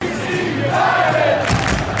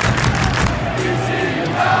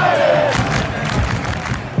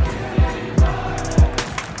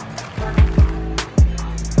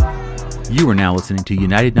are now listening to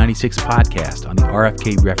United 96 Podcast on the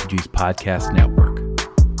RFK Refugees Podcast Network.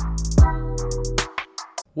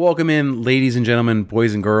 Welcome in, ladies and gentlemen,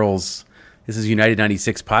 boys and girls. This is United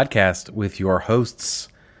 96 Podcast with your hosts,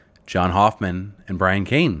 John Hoffman and Brian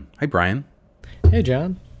Kane. Hi, Brian. Hey,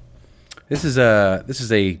 John. This is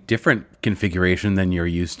a different configuration than you're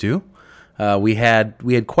used to. We had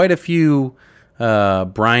quite a few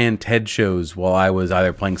Brian Ted shows while I was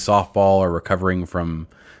either playing softball or recovering from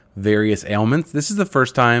various ailments. This is the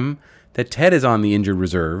first time that Ted is on the injured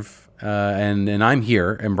reserve, and I'm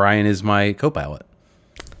here, and Brian is my co-pilot.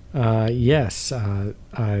 Yes.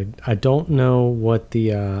 I don't know what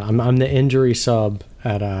the I'm the injury sub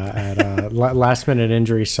at a last minute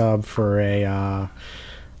injury sub for a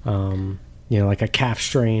like a calf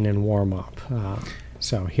strain and warm up.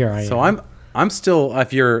 So here I am. So I'm still,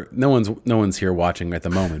 if you're, no one's here watching at the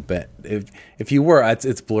moment, but if you were,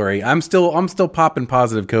 it's blurry. I'm still popping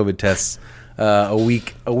positive COVID tests a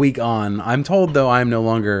week on. I'm told though I'm no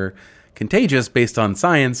longer contagious based on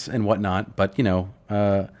science and whatnot, but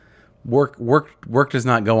work does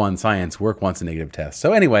not go on science. Work wants a negative test.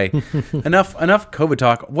 So anyway, enough COVID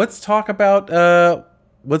talk. Let's talk about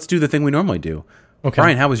let's do the thing we normally do. Okay.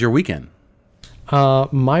 Brian, how was your weekend?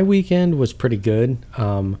 My weekend was pretty good.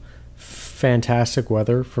 Fantastic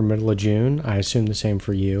weather for middle of June. I assume the same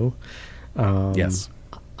for you. Yes.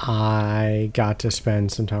 I got to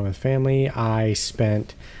spend some time with family. I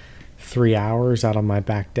spent 3 hours out on my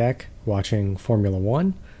back deck watching Formula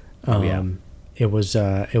One. It was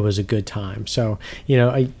a good time. So,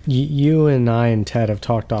 you and I and Ted have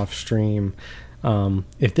talked off stream.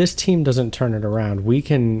 If this team doesn't turn it around, we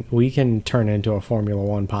can turn into a Formula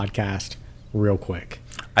One podcast real quick.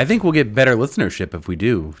 I think we'll get better listenership if we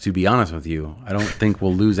do, to be honest with you. I don't think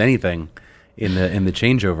we'll lose anything in the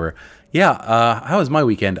changeover. Yeah, how was my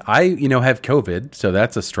weekend? I, have COVID, so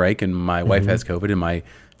that's a strike, and my wife has COVID, and my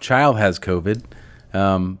child has COVID.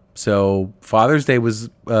 So Father's Day was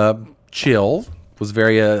chill. Was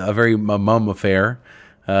a very mum affair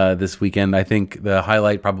this weekend. I think the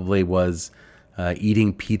highlight probably was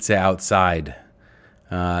eating pizza outside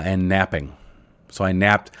and napping. So I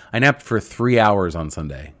napped for 3 hours on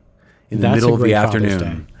Sunday in the middle of the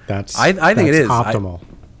afternoon. I think it is optimal.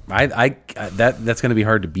 That's going to be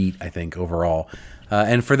hard to beat, I think, overall.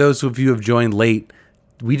 And for those of you who have joined late,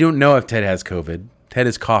 we don't know if Ted has COVID. Ted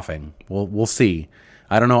is coughing. We'll see.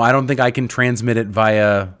 I don't know. I don't think I can transmit it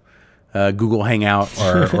via Google Hangout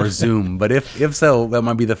or Zoom. But if so, that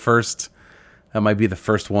might be the first. That might be the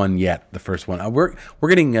first one yet. The first one. We're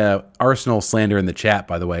getting Arsenal slander in the chat,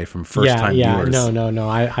 by the way, from first-time viewers. No.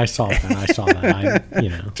 I saw that.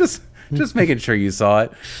 Just making sure you saw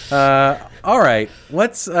it. All right,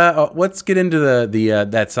 let's get into the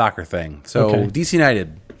that soccer thing. So okay. DC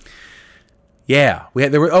United. Yeah,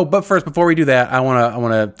 but first, before we do that, I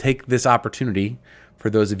want to take this opportunity for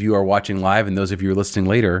those of you who are watching live and those of you who are listening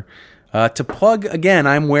later to plug again.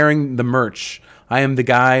 I'm wearing the merch. I am the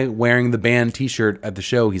guy wearing the band T-shirt at the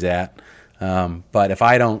show he's at. But if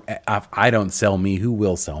I don't sell me, who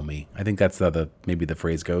will sell me? I think that's maybe the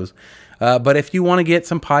phrase goes. But if you want to get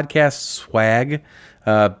some podcast swag,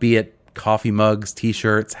 be it coffee mugs,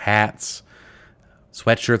 T-shirts, hats,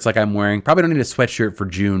 sweatshirts like I'm wearing. Probably don't need a sweatshirt for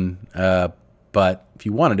June. But if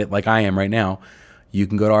you wanted it like I am right now, you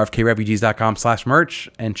can go to rfkrefugees.com/merch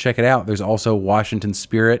and check it out. There's also Washington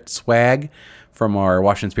Spirit swag from our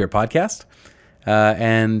Washington Spirit podcast. We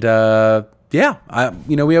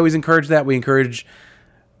always encourage that. We encourage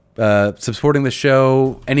supporting the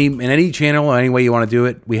show in any channel, any way you want to do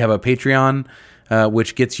it. We have a Patreon,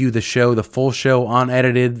 which gets you the full show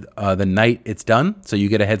unedited the night it's done, so you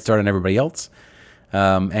get a head start on everybody else.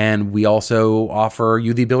 And we also offer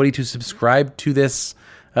you the ability to subscribe to this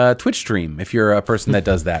Twitch stream if you're a person that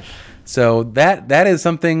does that. So that is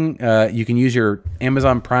something you can use your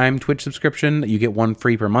Amazon Prime Twitch subscription. You get one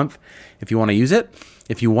free per month if you want to use it.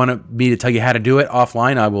 If you want me to tell you how to do it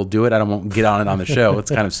offline, I will do it. I won't get on it on the show.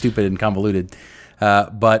 It's kind of stupid and convoluted.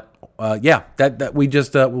 But we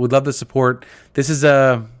just would love the support. This is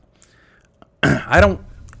I don't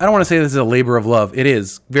want to say this is a labor of love. It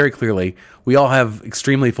is, very clearly. We all have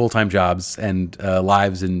extremely full-time jobs and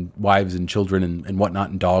lives and wives and children and whatnot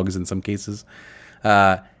and dogs in some cases.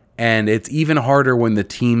 And it's even harder when the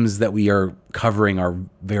teams that we are covering are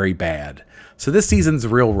very bad. So this season's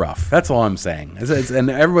real rough. That's all I'm saying.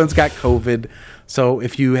 And everyone's got COVID. So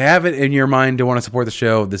if you have it in your mind to want to support the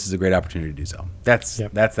show, this is a great opportunity to do so. That's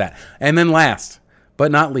that. And then last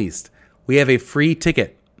but not least, we have a free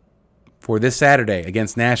ticket for this Saturday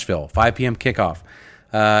against Nashville, 5 p.m. kickoff.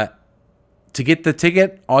 To get the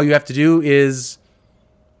ticket, all you have to do is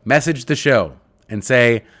message the show and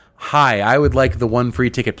say, hi, I would like the one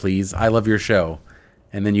free ticket, please. I love your show.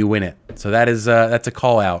 And then you win it. So that's a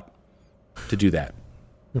call out to do that.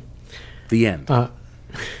 The end.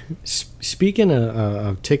 Speaking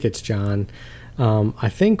of tickets, John, I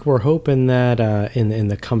think we're hoping that in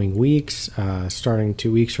the coming weeks, starting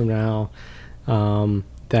 2 weeks from now,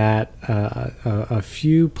 that a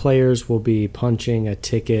few players will be punching a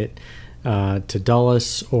ticket to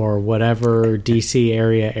Dulles or whatever DC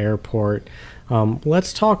area airport.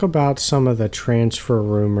 Let's talk about some of the transfer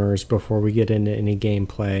rumors before we get into any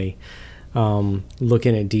gameplay.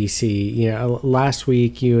 Looking at DC, last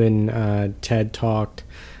week you and Ted talked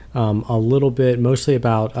a little bit, mostly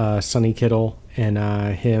about Sonny Kittle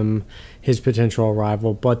and his potential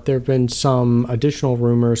arrival, but there have been some additional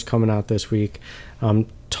rumors coming out this week.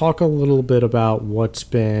 Talk a little bit about what's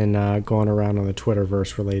been going around on the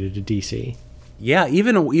Twitterverse related to DC. Yeah,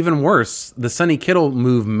 even worse, the Sonny Kittle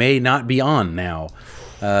move may not be on now.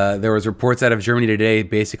 There was reports out of Germany today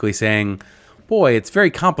basically saying, boy, it's very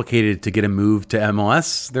complicated to get a move to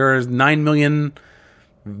MLS. There are 9 million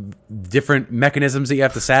different mechanisms that you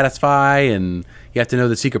have to satisfy, and you have to know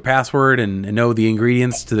the secret password and know the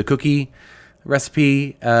ingredients to the cookie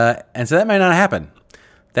recipe. And so that might not happen.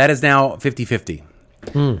 That is now 50-50.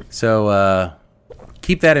 So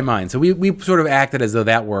keep that in mind. So we sort of acted as though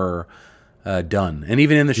that were done. And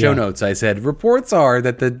even in the show notes, I said, reports are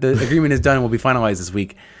that the agreement is done and will be finalized this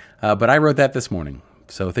week. But I wrote that this morning.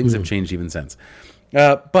 So things have changed even since.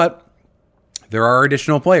 But there are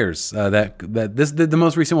additional players. The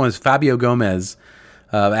most recent one is Fabio Gomez,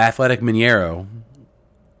 Athletic Mineiro,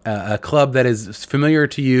 a club that is familiar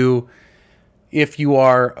to you if you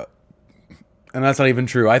are... And that's not even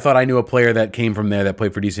true. I thought I knew a player that came from there that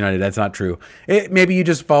played for DC United. That's not true. Maybe you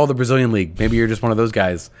just follow the Brazilian league. Maybe you're just one of those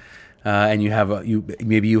guys, and you have a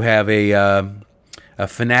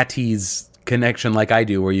Fanatis connection like I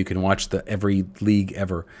do, where you can watch every league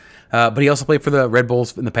ever. But he also played for the Red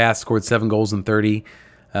Bulls in the past. Scored 7 goals in 30.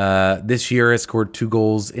 This year has scored 2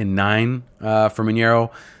 goals in 9 for Mineiro.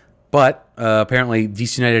 But apparently,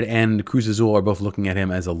 DC United and Cruz Azul are both looking at him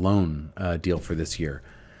as a loan deal for this year.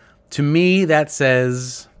 To me, that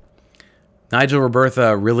says Nigel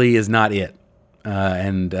Robertha really is not it,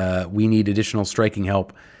 and we need additional striking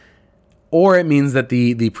help. Or it means that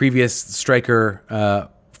the previous striker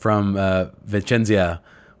from Vicenza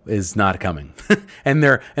is not coming, and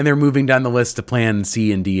they're moving down the list to Plan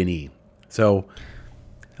C and D and E. So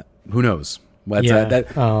who knows? That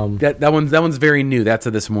one's very new. That's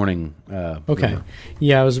a this morning. Okay, rumor.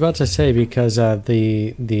 Yeah, I was about to say because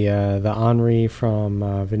the Henri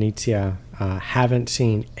from Venezia haven't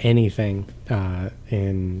seen anything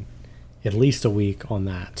in at least a week on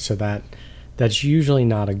that, so that's usually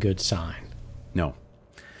not a good sign.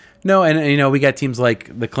 No, and we got teams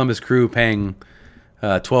like the Columbus Crew paying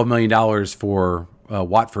 $12 million for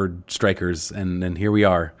Watford strikers, and here we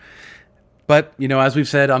are. But, as we've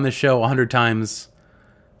said on this show 100 times,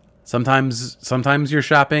 sometimes you're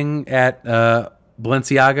shopping at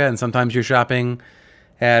Balenciaga and sometimes you're shopping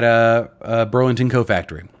at Burlington Coat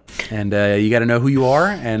Factory. And you got to know who you are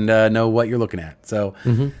and know what you're looking at. So,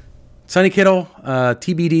 Sonny Kittle,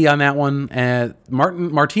 TBD on that one.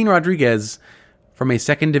 Martin Rodriguez from a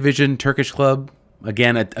second division Turkish club.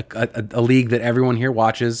 Again, a league that everyone here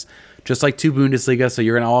watches, just like 2 Bundesliga. So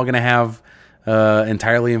you're all going to have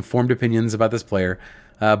entirely informed opinions about this player,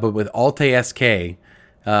 but with Alte SK,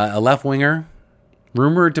 a left winger,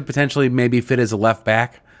 rumored to potentially maybe fit as a left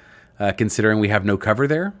back, considering we have no cover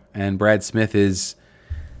there, and Brad Smith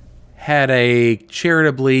had a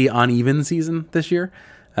charitably uneven season this year.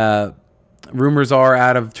 Rumors are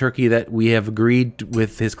out of Turkey that we have agreed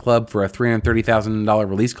with his club for a $330,000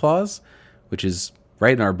 release clause, which is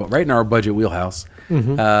right in our budget wheelhouse.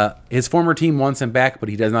 His former team wants him back, but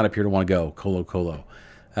he does not appear to want to go. Colo.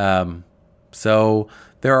 So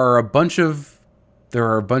there are a bunch of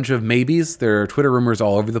maybes. There are Twitter rumors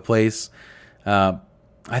all over the place. I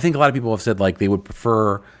think a lot of people have said like they would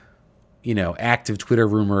prefer, active Twitter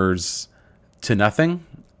rumors to nothing,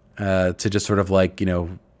 to just sort of like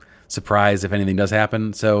surprise if anything does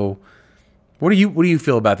happen. So what do you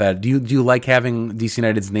feel about that? Do you like having DC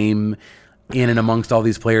United's name in and amongst all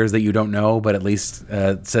these players that you don't know, but at least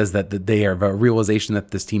says that they have a realization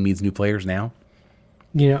that this team needs new players now?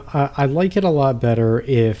 I like it a lot better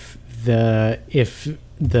if the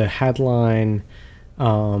headline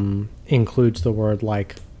includes the word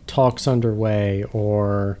like talks underway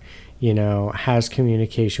or has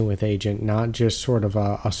communication with agent, not just sort of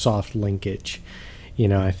a soft linkage.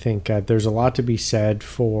 I think there's a lot to be said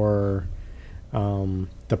for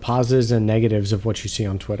the positives and negatives of what you see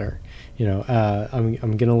on Twitter.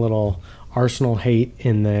 I'm getting a little Arsenal hate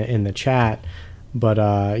in the chat, but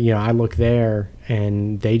I look there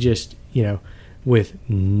and they just with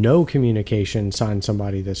no communication signed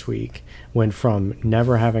somebody this week. Went from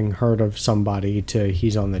never having heard of somebody to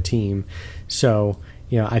he's on the team. So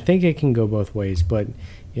I think it can go both ways, but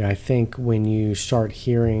I think when you start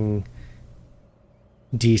hearing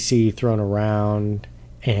DC thrown around,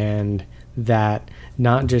 and that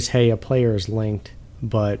not just, hey, a player is linked,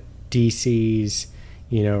 but DC's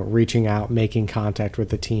reaching out, making contact with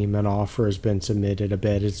the team, an offer has been submitted, a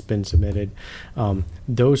bid has been submitted,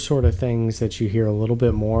 those sort of things that you hear a little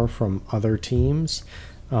bit more from other teams.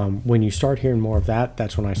 When you start hearing more of that,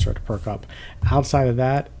 that's when I start to perk up. Outside of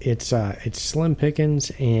that, it's slim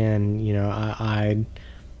pickings, and I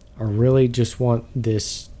really just want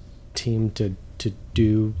this team to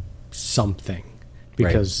do something,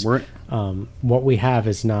 because what we have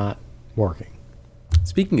is not working.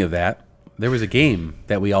 Speaking of that, there was a game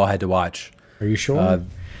that we all had to watch. Are you sure?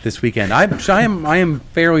 This weekend, I am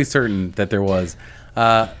fairly certain that there was.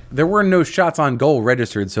 There were no shots on goal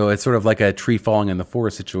registered, so it's sort of like a tree falling in the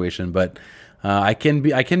forest situation. But I can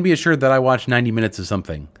be assured that I watched 90 minutes of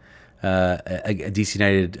something. DC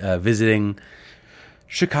United visiting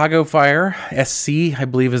Chicago Fire SC, I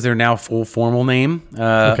believe, is their now full formal name.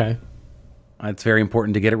 Okay, it's very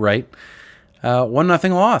important to get it right. 1-0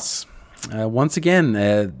 loss. Once again,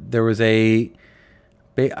 there was I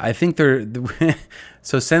think there.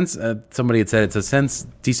 So since somebody had said it, so since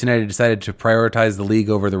DC United decided to prioritize the league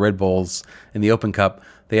over the Red Bulls in the Open Cup,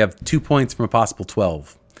 they have 2 points from a possible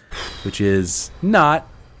 12, which is not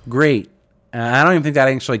great. I don't even think that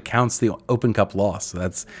actually counts the Open Cup loss. So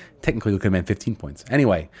that's technically could have been 15 points.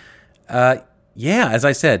 Anyway, as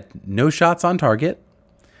I said, no shots on target.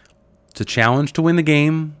 It's a challenge to win the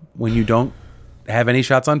game when you don't have any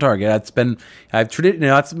shots on target. Stats are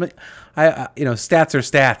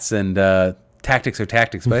stats and tactics are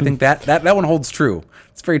tactics, but I think that one holds true.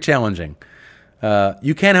 It's very challenging.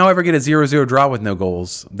 You can, however, get a 0-0 draw with no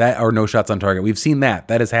goals or no shots on target. We've seen that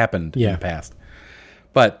has happened in the past.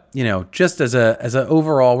 But just as a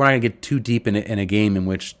overall, we're not going to get too deep in a game in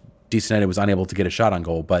which DC United was unable to get a shot on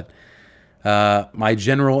goal. But my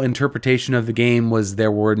general interpretation of the game was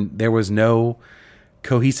there was no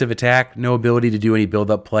cohesive attack, no ability to do any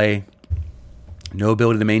build-up play, no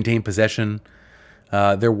ability to maintain possession.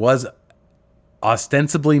 There was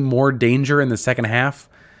ostensibly more danger in the second half.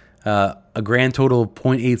 A grand total of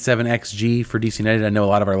 0.87 XG for DC United. I know a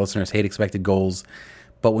lot of our listeners hate expected goals,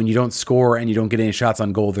 but when you don't score and you don't get any shots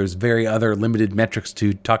on goal, there's very other limited metrics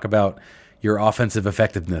to talk about your offensive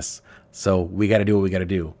effectiveness. So we got to do what we got to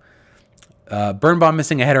do. Birnbaum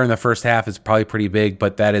missing a header in the first half is probably pretty big,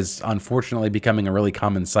 but that is unfortunately becoming a really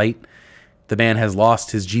common sight. The man has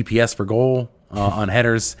lost his GPS for goal on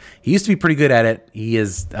headers. He used to be pretty good at it. He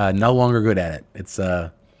is no longer good at it. It's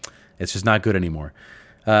just not good anymore.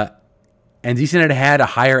 And DC United had a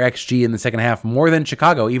higher XG in the second half, more than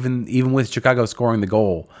Chicago, even with Chicago scoring the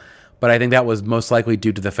goal. But I think that was most likely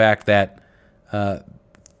due to the fact that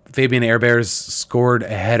Fabian Herbers scored a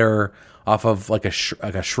header off of like a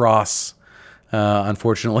Schross,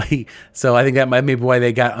 unfortunately. So I think that might be why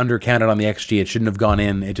they got undercounted on the XG. It shouldn't have gone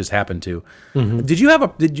in. It just happened to.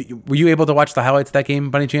 Mm-hmm. Were you able to watch the highlights of that game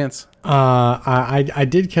by any chance? I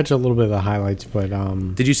did catch a little bit of the highlights, but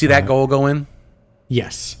did you see that goal go in?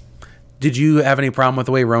 Yes. Did you have any problem with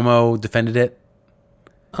the way Romo defended it?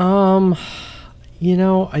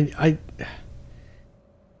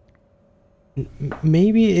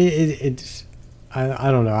 Maybe it's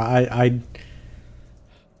I don't know.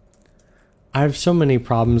 I have so many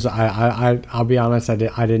problems. I'll be honest. I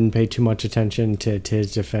didn't pay too much attention to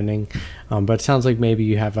his defending, but it sounds like maybe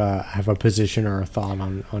you have a position or a thought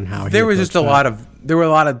on how there was just there were a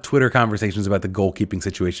lot of Twitter conversations about the goalkeeping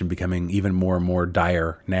situation becoming even more and more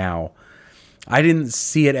dire now. I didn't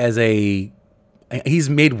see it as he's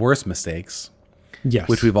made worse mistakes, yes,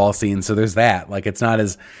 which we've all seen. So there's that. Like it's not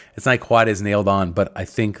quite as nailed on. But I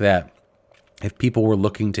think that if people were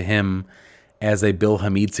looking to him as a Bill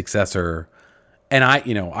Hamid successor, and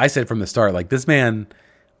I said from the start, like this man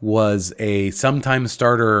was a sometime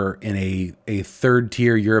starter in a third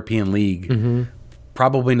tier European league, mm-hmm.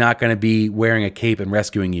 probably not going to be wearing a cape and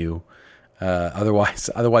rescuing you.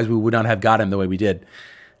 Otherwise we would not have got him the way we did.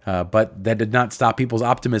 But that did not stop people's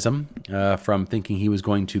optimism from thinking he was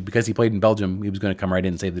going to, because he played in Belgium, he was going to come right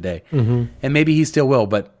in and save the day. Mm-hmm. And maybe he still will,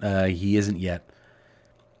 but he isn't yet.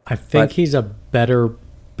 I think he's a better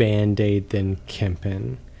Band-Aid than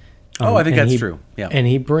Kempin. I think that's true. Yeah, and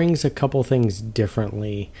he brings a couple things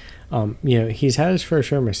differently. He's had his fair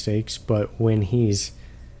share of mistakes, but when he's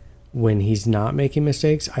not making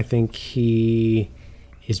mistakes, I think he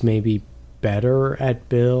is maybe better at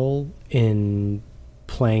Bill in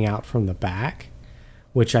playing out from the back,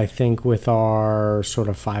 which I think with our sort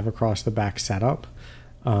of 5 across the back setup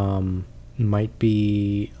might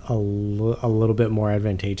be a little bit more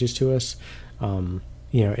advantageous to us.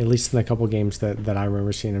 At least in the couple games that I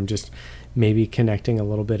remember seeing him just maybe connecting a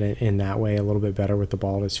little bit in that way, a little bit better with the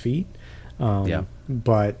ball at his feet.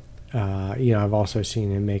 But I've also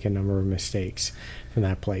seen him make a number of mistakes from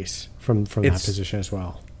that place, from that position as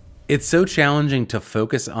well. It's so challenging to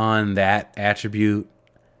focus on that attribute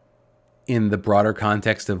in the broader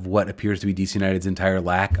context of what appears to be DC United's entire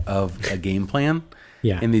lack of a game plan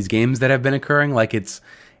in these games that have been occurring. Like it's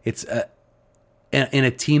in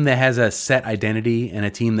a team that has a set identity and a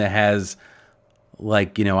team that has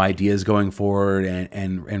ideas going forward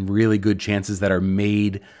and really good chances that are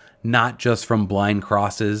made not just from blind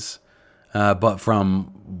crosses, but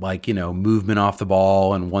from movement off the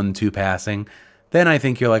ball and 1-2 passing. Then I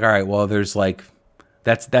think you're like, all right, well, there's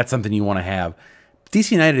that's something you want to have.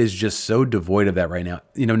 DC United is just so devoid of that right now.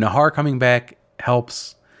 Nahar coming back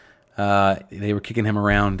helps. They were kicking him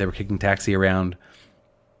around. They were kicking Taxi around.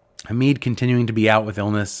 Hamid continuing to be out with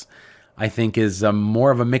illness, I think, is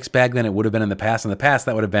more of a mixed bag than it would have been in the past. In the past,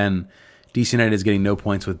 that would have been DC United is getting no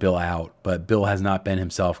points with Bill out, but Bill has not been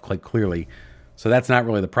himself quite clearly. So that's not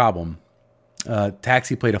really the problem.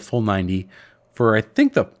 Taxi played a full 90 for, I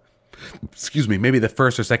think, maybe the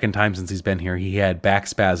first or second time since he's been here. He had back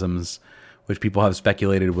spasms, which people have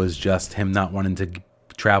speculated was just him not wanting to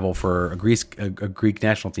travel for a Greek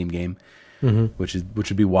national team game, which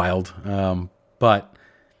would be wild. But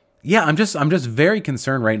yeah, I'm just very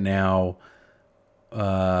concerned right now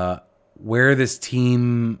what this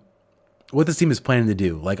team is planning to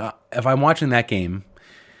do. Like if I'm watching that game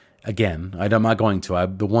again, I'm not going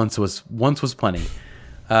to. The once was plenty,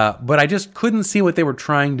 but I just couldn't see what they were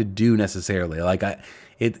trying to do necessarily. Like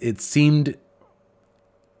it seemed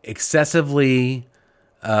excessively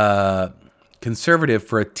conservative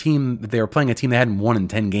for a team that they were playing, a team that hadn't won in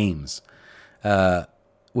 10 games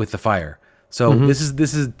with the Fire. So this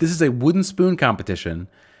is a wooden spoon competition,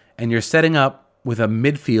 and you're setting up with a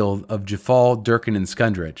midfield of Jafal, Durkin, and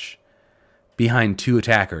Skundrich behind 2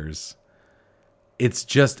 attackers. It's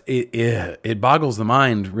just it boggles the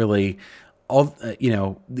mind, really. They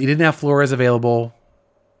didn't have Flores available.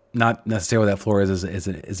 Not necessarily that Flores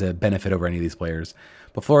is a benefit over any of these players,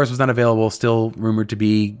 but Flores was not available. Still rumored to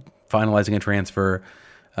be finalizing a transfer.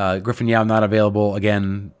 Griffin Yao not available.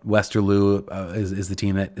 Again, Westerlo is the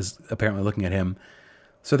team that is apparently looking at him.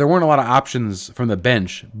 So there weren't a lot of options from the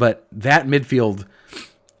bench, but that midfield,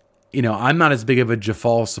 I'm not as big of a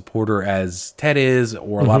Jafal supporter as Ted is,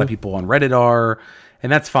 or a lot of people on Reddit are,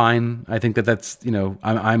 and that's fine. I think that's,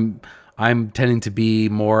 I'm tending to be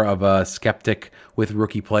more of a skeptic with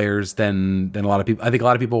rookie players than a lot of people. I think a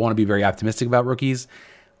lot of people want to be very optimistic about rookies,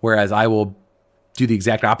 whereas I will do the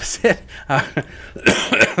exact opposite.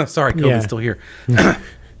 Sorry, COVID's still here.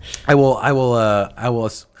 I will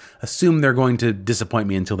assume they're going to disappoint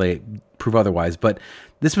me until they prove otherwise. But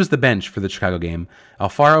this was the bench for the Chicago game: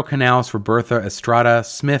 Alfaro, Canales, Robertha, Estrada,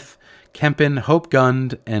 Smith, Kempin, Hope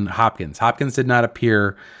Gund, and Hopkins. Hopkins did not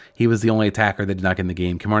appear. He was the only attacker that did not get in the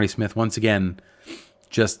game. Kemarny Smith, once again,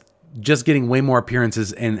 just getting way more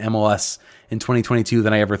appearances in MLS in 2022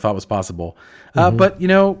 than I ever thought was possible. But,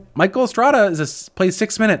 Michael Estrada plays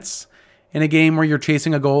 6 minutes in a game where you're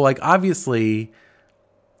chasing a goal. Like, obviously,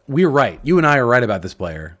 we're right. You and I are right about this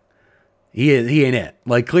player. He ain't it.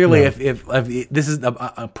 Like, clearly, if this is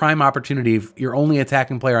a prime opportunity, if you're only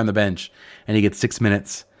attacking player on the bench and he gets 6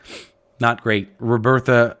 minutes, not great.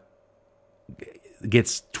 Robertha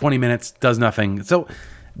gets 20 minutes, does nothing. So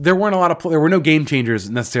there were no game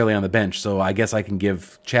changers necessarily on the bench. So I guess I can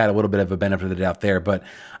give Chad a little bit of a benefit of the doubt there. But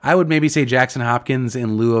I would maybe say Jackson Hopkins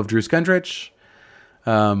in lieu of Drew Skundrich,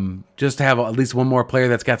 just to have at least one more player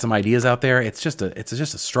that's got some ideas out there. It's just a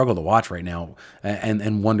struggle to watch right now,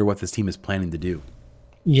 and wonder what this team is planning to do.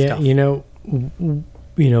 Yeah,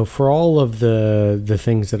 for all of the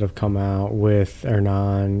things that have come out with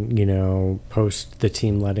Hernan, post the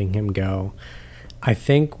team letting him go, I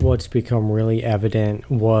think what's become really evident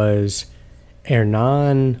was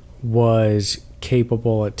Hernan was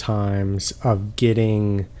capable at times of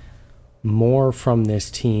getting more from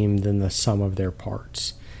this team than the sum of their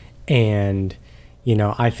parts. And,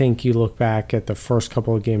 I think you look back at the first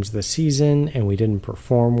couple of games of the season and we didn't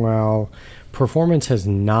perform well. Performance has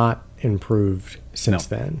not improved since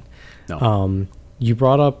then. No. You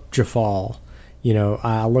brought up Jafal.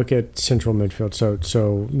 I look at central midfield.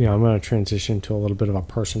 So I'm going to transition to a little bit of a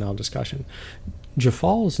personnel discussion.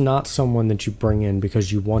 Jafal is not someone that you bring in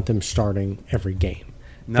because you want them starting every game.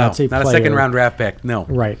 No, That's a not player, a second round draft pick. No.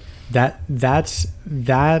 Right.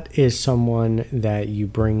 That is someone that you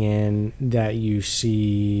bring in, that you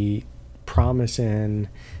see promise in,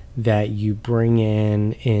 that you bring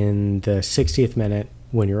in the 60th minute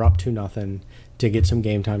when you're up 2-0 to get some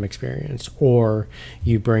game time experience, or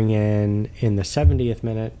you bring in the 70th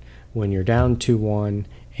minute when you're down 2-1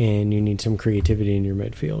 and you need some creativity in your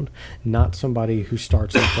midfield. Not somebody who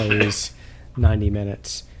starts and plays 90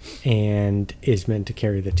 minutes and is meant to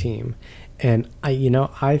carry the team. And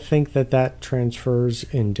I think that transfers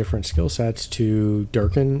in different skill sets to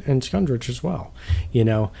Durkin and Skundrich as well.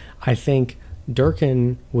 I think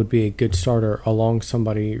Durkin would be a good starter along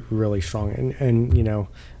somebody really strong. And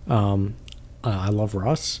I love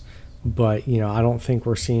Russ, but I don't think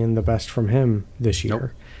we're seeing the best from him this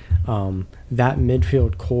year. Nope. That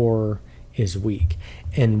midfield core is weak,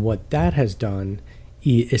 and what that has done,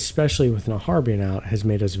 especially with Nahar being out, has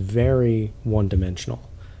made us very one-dimensional.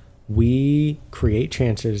 We create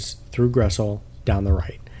chances through Gressel down the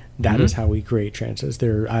right. That is how we create chances.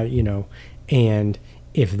 And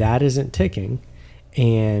if that isn't ticking,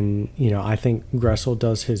 and I think Gressel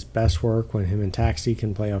does his best work when him and Taxi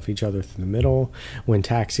can play off each other through the middle, when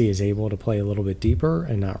Taxi is able to play a little bit deeper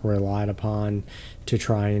and not relied upon to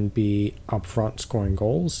try and be up front scoring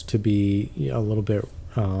goals, to be a little bit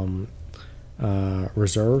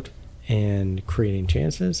reserved and creating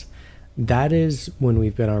chances. That is when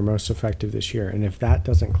we've been our most effective this year. And if that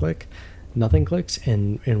doesn't click, nothing clicks,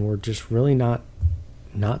 and we're just really not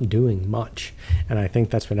doing much. And I think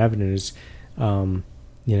that's been evident is, we're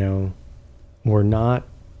not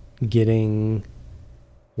getting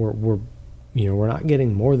we're not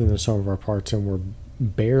getting more than the sum of our parts, and we're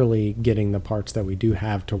barely getting the parts that we do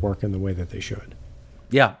have to work in the way that they should.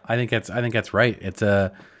 Yeah, I think that's right. It's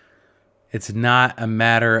not a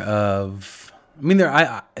matter of.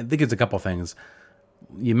 I think it's a couple things.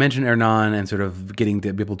 You mentioned Hernan and sort of getting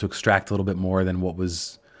to be able to extract a little bit more than what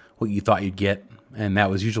you thought you'd get, and that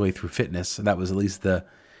was usually through fitness. That was at least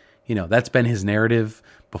that's been his narrative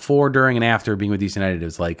before, during, and after being with DC United. It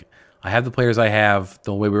was like, I have the players I have.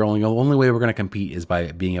 The only way we're going to compete is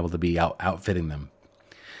by being able to be outfitting them.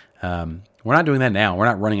 We're not doing that now. We're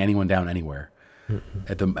not running anyone down anywhere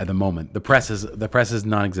at the moment. The press is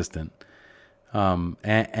non-existent.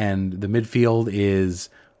 And the midfield is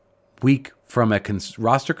weak from a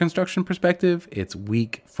roster construction perspective. It's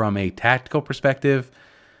weak from a tactical perspective.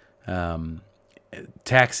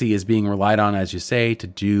 Taxi is being relied on, as you say, to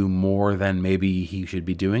do more than maybe he should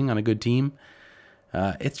be doing on a good team.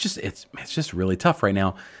 It's just really tough right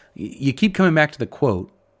now. You keep coming back to the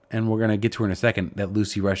quote, and we're going to get to her in a second, that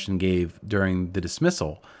Lucy Rushton gave during the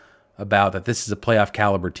dismissal about that this is a playoff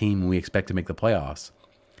caliber team and we expect to make the playoffs.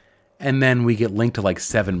 And then we get linked to like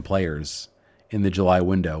 7 players in the July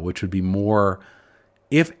window, which would be more.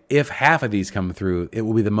 If half of these come through, it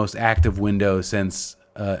will be the most active window since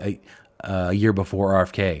a year before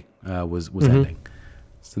RFK was ending.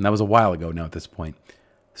 And that was a while ago now at this point.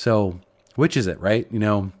 So which is it, right?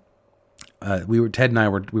 Ted and I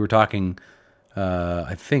were talking.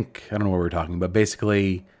 I don't know what we were talking, but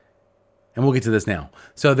basically, and we'll get to this now.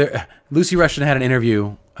 So Lucy Rushton had an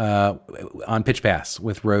interview on Pitch Pass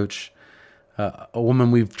with Roach, a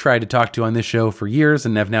woman we've tried to talk to on this show for years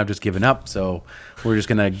and have now just given up. So we're just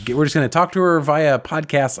gonna talk to her via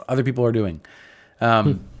podcasts other people are doing.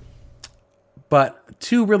 But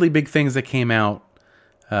 2 really big things that came out.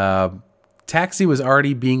 Taxi was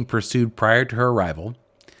already being pursued prior to her arrival,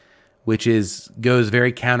 which goes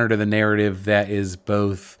very counter to the narrative that is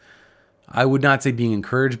both, I would not say being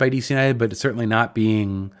encouraged by DC United, but certainly not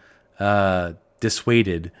being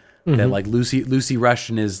dissuaded that like Lucy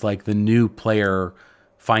Rushton is like the new player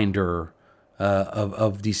finder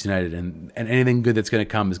of DC United, and anything good that's going to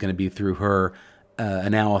come is going to be through her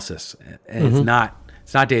analysis. And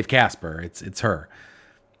it's not Dave Casper, it's her.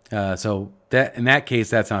 So that in that case,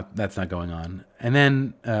 that's not going on. And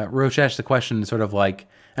then Roach asked the question, sort of like,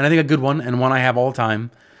 and I think a good one, and one I have all the time,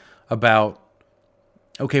 about,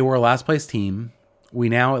 okay, we're a last place team. We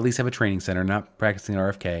now at least have a training center, not practicing at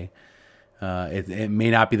RFK. It may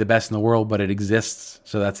not be the best in the world, but it exists,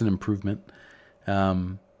 so that's an improvement.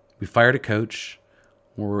 We fired a coach.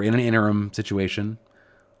 We're in an interim situation.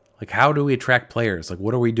 Like, how do we attract players? Like,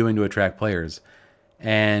 what are we doing to attract players?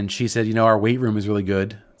 And she said, our weight room is really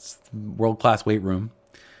good. It's world-class weight room,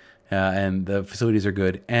 and the facilities are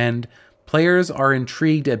good. And players are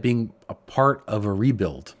intrigued at being a part of a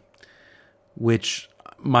rebuild, which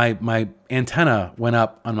my antenna went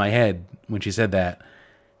up on my head when she said that.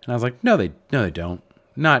 And I was like, no, they don't.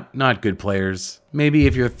 Not good players. Maybe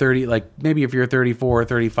if you're 34 or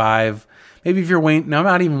 35, maybe if you're Wayne, no,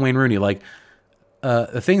 not even Wayne Rooney. Like,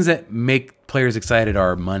 the things that make players excited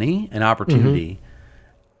are money and opportunity,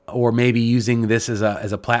 or maybe using this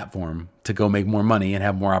as a platform to go make more money and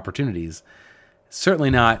have more opportunities. Certainly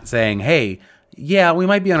not saying, hey, yeah, we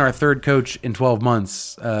might be on our third coach in 12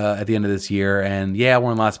 months at the end of this year, and yeah,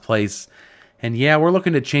 we're in last place, and yeah, we're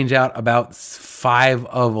looking to change out about 5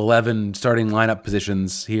 of 11 starting lineup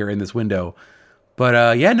positions here in this window.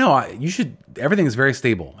 But yeah, no, you should. Everything's very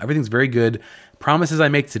stable. Everything's very good. Promises I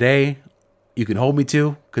make today, you can hold me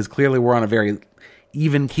to, because clearly we're on a very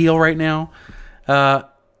even keel right now.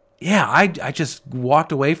 Yeah, I just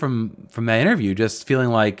walked away from that interview just feeling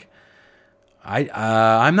like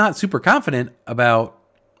I'm not super confident about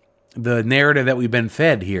the narrative that we've been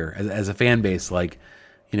fed here as a fan base. Like,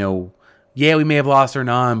 yeah, we may have lost our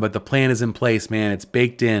non, but the plan is in place, man. It's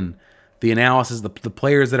baked in. The analysis, the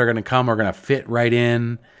players that are going to come are going to fit right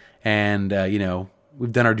in, and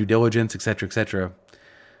we've done our due diligence, et cetera, et cetera.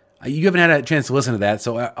 You haven't had a chance to listen to that,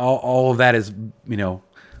 so all of that is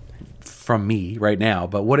from me right now.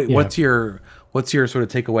 But what's your sort of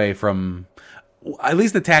takeaway from at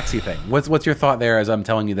least the taxi thing? What's your thought there as I'm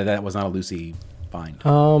telling you that was not a Lucy find?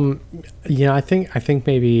 I think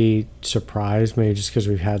maybe surprised, maybe just because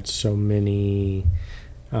we've had so many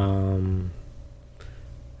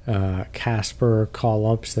Casper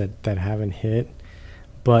call-ups that haven't hit.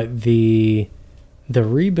 But the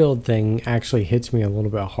rebuild thing actually hits me a little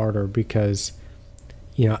bit harder because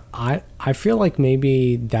I feel like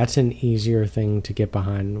maybe that's an easier thing to get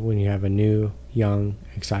behind when you have a new, young,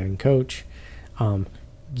 exciting coach. I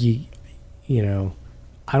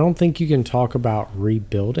don't think you can talk about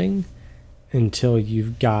rebuilding until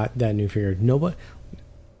you've got that new figure.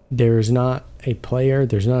 There's not a player,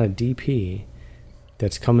 there's not a DP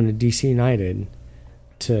that's coming to DC United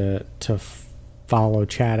to follow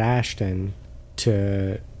Chad Ashton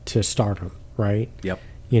to start him, right? Yep.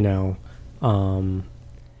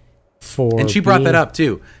 And she brought that up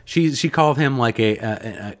too. She called him like she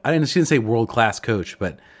didn't say world-class coach,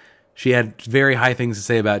 but she had very high things to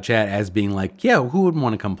say about Chad as being like, yeah, who wouldn't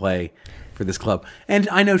want to come play for this club? And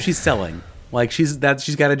I know she's selling, like she's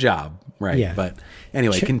got a job, right? Yeah. But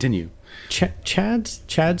anyway, continue.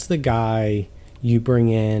 Chad's the guy you bring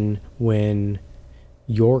in when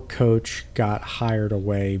your coach got hired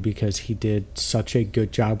away because he did such a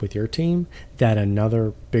good job with your team that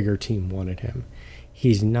another bigger team wanted him.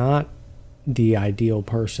 He's not the ideal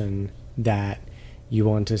person that you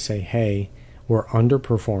want to say, hey, we're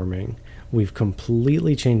underperforming. We've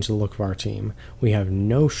completely changed the look of our team. We have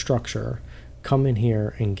no structure. Come in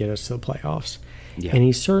here and get us to the playoffs. Yeah. And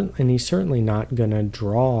he's certainly not going to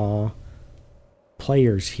draw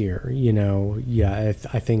players here. I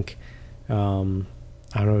think, I don't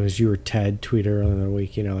know, as you or Ted tweeted earlier in the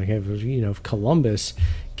week, if Columbus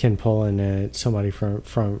can pull in somebody from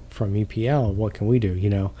EPL, what can we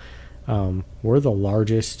do? We're the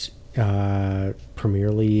largest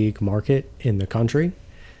Premier League market in the country,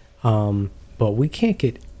 but we can't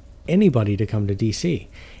get anybody to come to DC.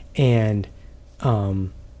 And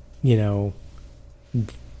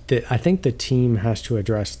I think the team has to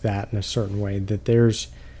address that in a certain way, that there's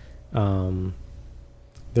an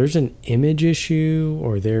image issue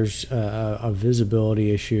or there's a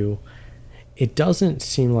visibility issue. It doesn't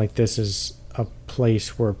seem like this is a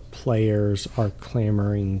place where players are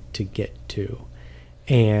clamoring to get to.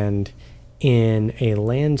 And in a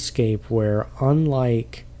landscape where,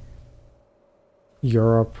 unlike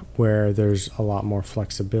Europe, where there's a lot more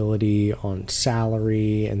flexibility on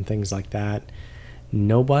salary and things like that,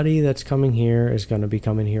 nobody that's coming here is going to be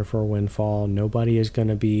coming here for a windfall. Nobody is going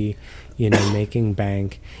to be, making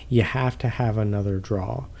bank. You have to have another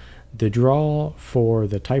draw. The draw for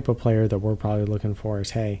the type of player that we're probably looking for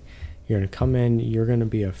is, hey, you're going to come in, you're going to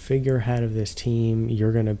be a figurehead of this team,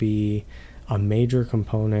 you're going to be a major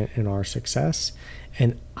component in our success.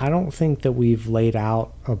 And I don't think that we've laid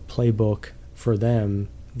out a playbook for them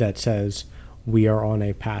that says we are on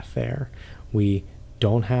a path there. We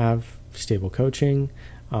don't have stable coaching.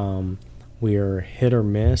 We are hit or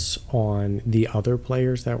miss on the other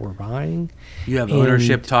players that we're buying. You have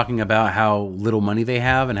ownership talking about how little money they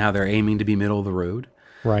have and how they're aiming to be middle of the road.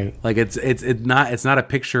 Right. Like it's not a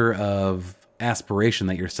picture of aspiration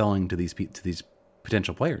that you're selling to these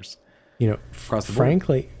potential players. Across the board.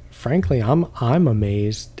 Frankly, I'm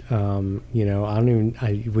amazed. This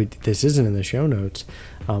isn't in the show notes,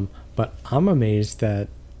 but I'm amazed that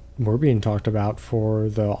we're being talked about for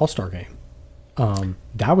the All-Star game.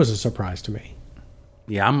 That was a surprise to me.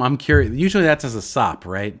 Yeah, I'm curious. Usually that's as a SOP,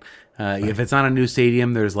 right? If it's on a new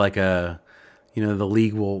stadium, there's like the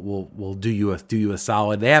league will do you a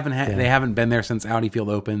solid. They haven't been there since Audi Field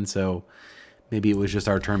opened, so Maybe it was just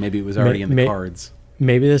our turn. Maybe it was already in the cards.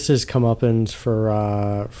 Maybe this is comeuppance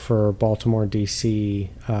for Baltimore, DC,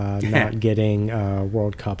 not getting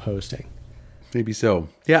World Cup hosting. Maybe so.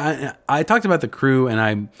 Yeah, I talked about the Crew, and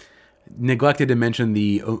I neglected to mention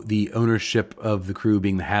the ownership of the Crew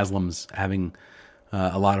being the Haslams having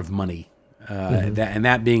a lot of money.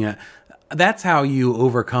 That's how you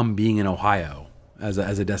overcome being in Ohio as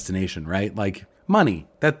a destination, right? Like money,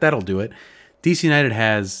 that'll do it. DC United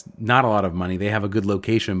has not a lot of money. They have a good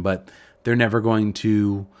location, but they're never going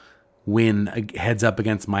to win heads up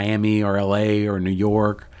against Miami or LA or New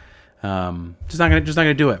York. Just not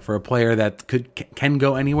gonna do it for a player that can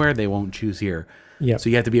go anywhere. They won't choose here. Yeah.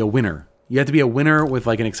 So you have to be a winner. You have to be a winner with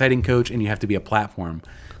like an exciting coach, and you have to be a platform.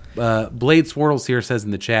 Blade Swartles here says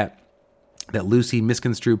in the chat that Lucy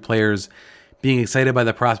misconstrued players being excited by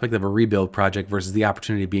the prospect of a rebuild project versus the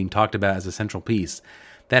opportunity being talked about as a central piece.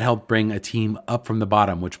 That helped bring a team up from the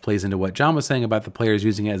bottom, which plays into what John was saying about the players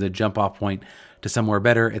using it as a jump-off point to somewhere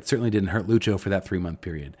better. It certainly didn't hurt Lucho for that 3-month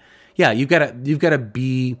period. Yeah, you've got to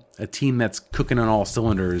be a team that's cooking on all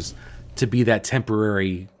cylinders to be that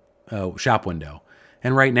temporary shop window.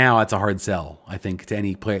 And right now, it's a hard sell, I think, to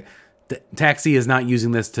any player. Taxi is not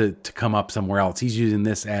using this to come up somewhere else. He's using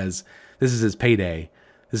this as this is his payday.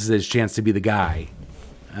 This is his chance to be the guy,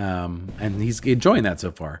 and he's enjoying that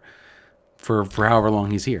so far for however long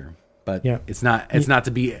he's here. But it's not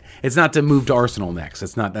to move to Arsenal next.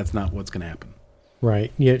 That's not what's going to happen.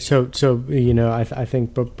 Right. Yeah. So I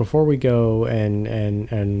think, but before we go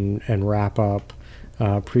and wrap up,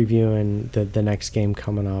 previewing the next game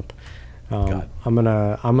coming up, I'm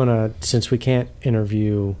gonna since we can't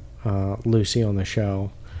interview Lucy on the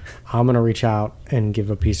show, I'm gonna reach out and give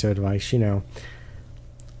a piece of advice.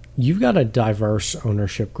 You've got a diverse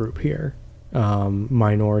ownership group here.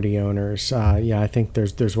 Minority owners. I think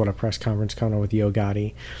there's a press conference coming with Yo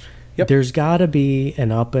Gotti. Yep. There's got to be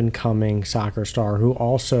an up-and-coming soccer star who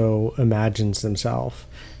also imagines themselves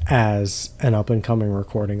as an up-and-coming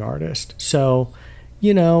recording artist. So,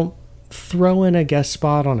 throw in a guest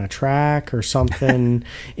spot on a track or something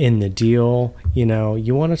in the deal.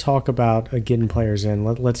 You want to talk about getting players in.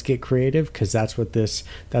 Let's get creative, because that's what this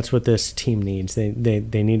team needs.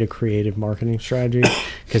 They need a creative marketing strategy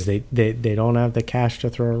because they don't have the cash to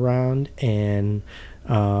throw around, and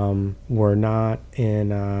we're not in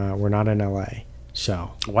LA.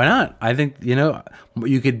 So why not? I think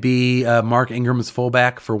you could be Mark Ingram's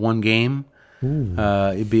fullback for one game.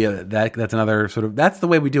 It'd be that's another sort of, that's the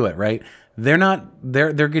way we do it, right? They're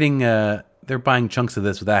getting they're buying chunks of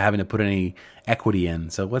this without having to put any equity in.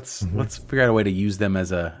 So let's figure out a way to use them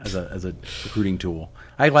as a recruiting tool.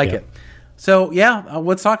 I like it. So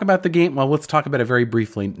let's talk about the game. Well, let's talk about it very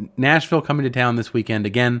briefly. Nashville coming to town this weekend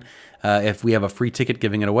again. If we have a free ticket,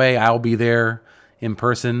 giving it away, I'll be there in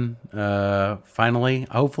person. Finally,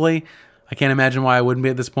 hopefully. I can't imagine why I wouldn't be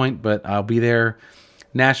at this point, but I'll be there.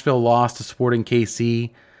 Nashville lost to Sporting KC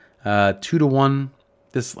 2-1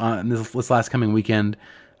 this last coming weekend,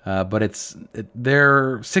 but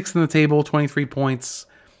they're sixth in the table, 23 points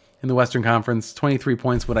in the Western Conference. 23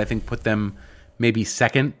 points would, I think, put them maybe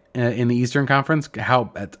second in the Eastern Conference. How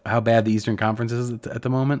bad the Eastern Conference is at the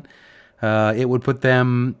moment, it would put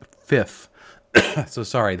them fifth. So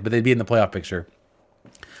sorry, but they'd be in the playoff picture.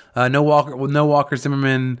 No Walker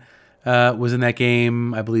Zimmerman was in that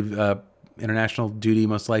game, I believe. International duty,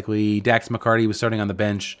 most likely. Dax McCarty was starting on the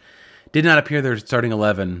bench. Did not appear their starting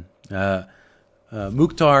 11.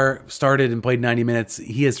 Mukhtar started and played 90 minutes.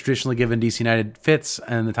 He has traditionally given DC United fits,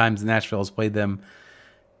 and the times Nashville has played them.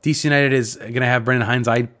 DC United is going to have Brendan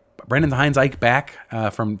Hines-Ike back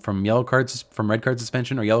from red card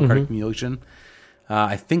suspension or yellow card accumulation.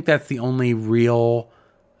 I think that's the only real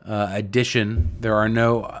addition. There are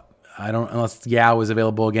no, unless Yao is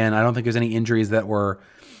available again. I don't think there's any injuries that were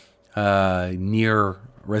near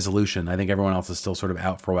resolution. I think everyone else is still sort of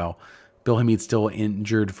out for a while. Bill Hamid's still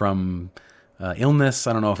injured from illness.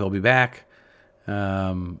 I don't know if he'll be back.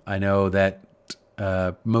 I know that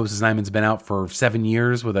Moses Nyman's been out for 7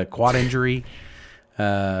 years with a quad injury.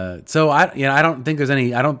 So I don't think there's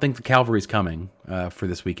any. I don't think the Cavalry's coming for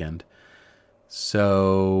this weekend.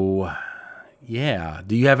 So yeah,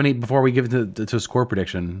 do you have any, before we give it to a score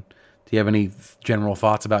prediction? Do you have any general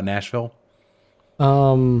thoughts about Nashville?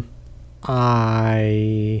 I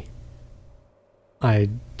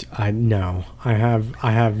no. I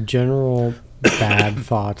have general bad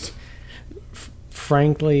thoughts.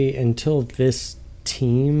 Frankly, until this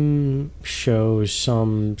team shows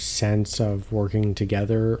some sense of working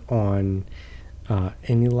together on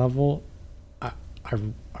any level,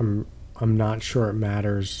 I'm not sure it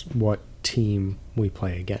matters what team we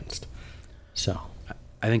play against. So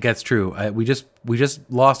I think that's true. We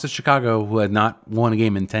just lost to Chicago, who had not won a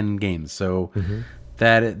game in 10 games. So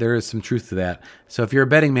that there is some truth to that. So if you're a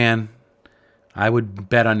betting man, I would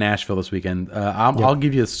bet on Nashville this weekend. I'll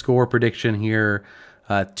give you a score prediction here.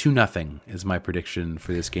 2-0 is my prediction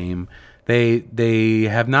for this game. They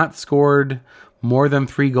have not scored more than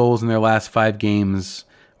 3 goals in their last 5 games,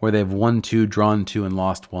 where they've won 2, drawn 2, and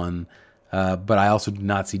lost 1. But I also do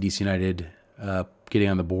not see DC United getting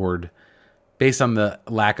on the board based on the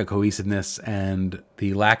lack of cohesiveness and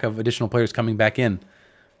the lack of additional players coming back in.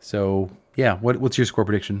 So, yeah, what's your score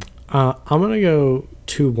prediction? I'm going to go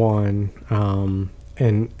 2-1,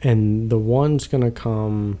 and the one's going to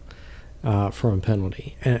come from a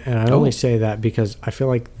penalty. And I only say that because I feel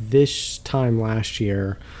like this time last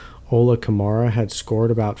year, Ola Kamara had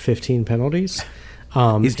scored about 15 penalties.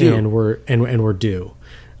 He's due. And we're due.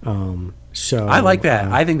 So I like that.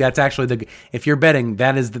 I think that's actually if you're betting,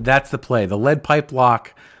 that's the play. The lead pipe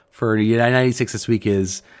lock for United 96 this week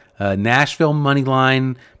is Nashville money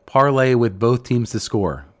line parlay with both teams to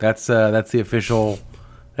score. That's the official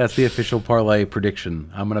parlay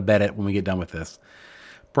prediction. I'm gonna bet it when we get done with this.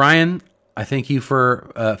 Brian, I thank you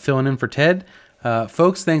for filling in for Ted.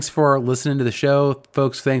 Folks, thanks for listening to the show.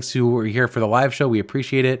 Folks, thanks who were here for the live show. We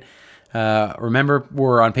appreciate it. Remember,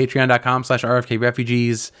 we're on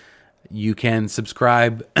patreon.com/RFKrefugees. You can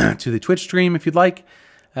subscribe to the Twitch stream if you'd like.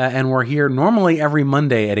 And we're here normally every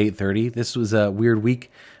Monday at 8:30. This was a weird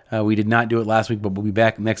week. We did not do it last week, but we'll be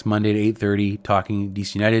back next Monday at 8:30 talking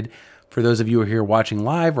DC United. For those of you who are here watching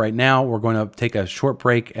live right now, we're going to take a short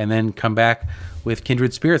break and then come back with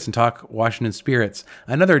Kindred Spirits and talk Washington Spirits,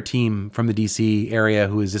 another team from the DC area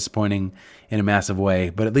who is disappointing in a massive way.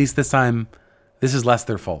 But at least this time, this is less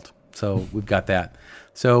their fault. So we've got that.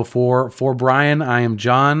 So for Brian, I am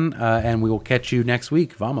John, and we will catch you next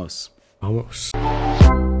week. Vamos. Vamos.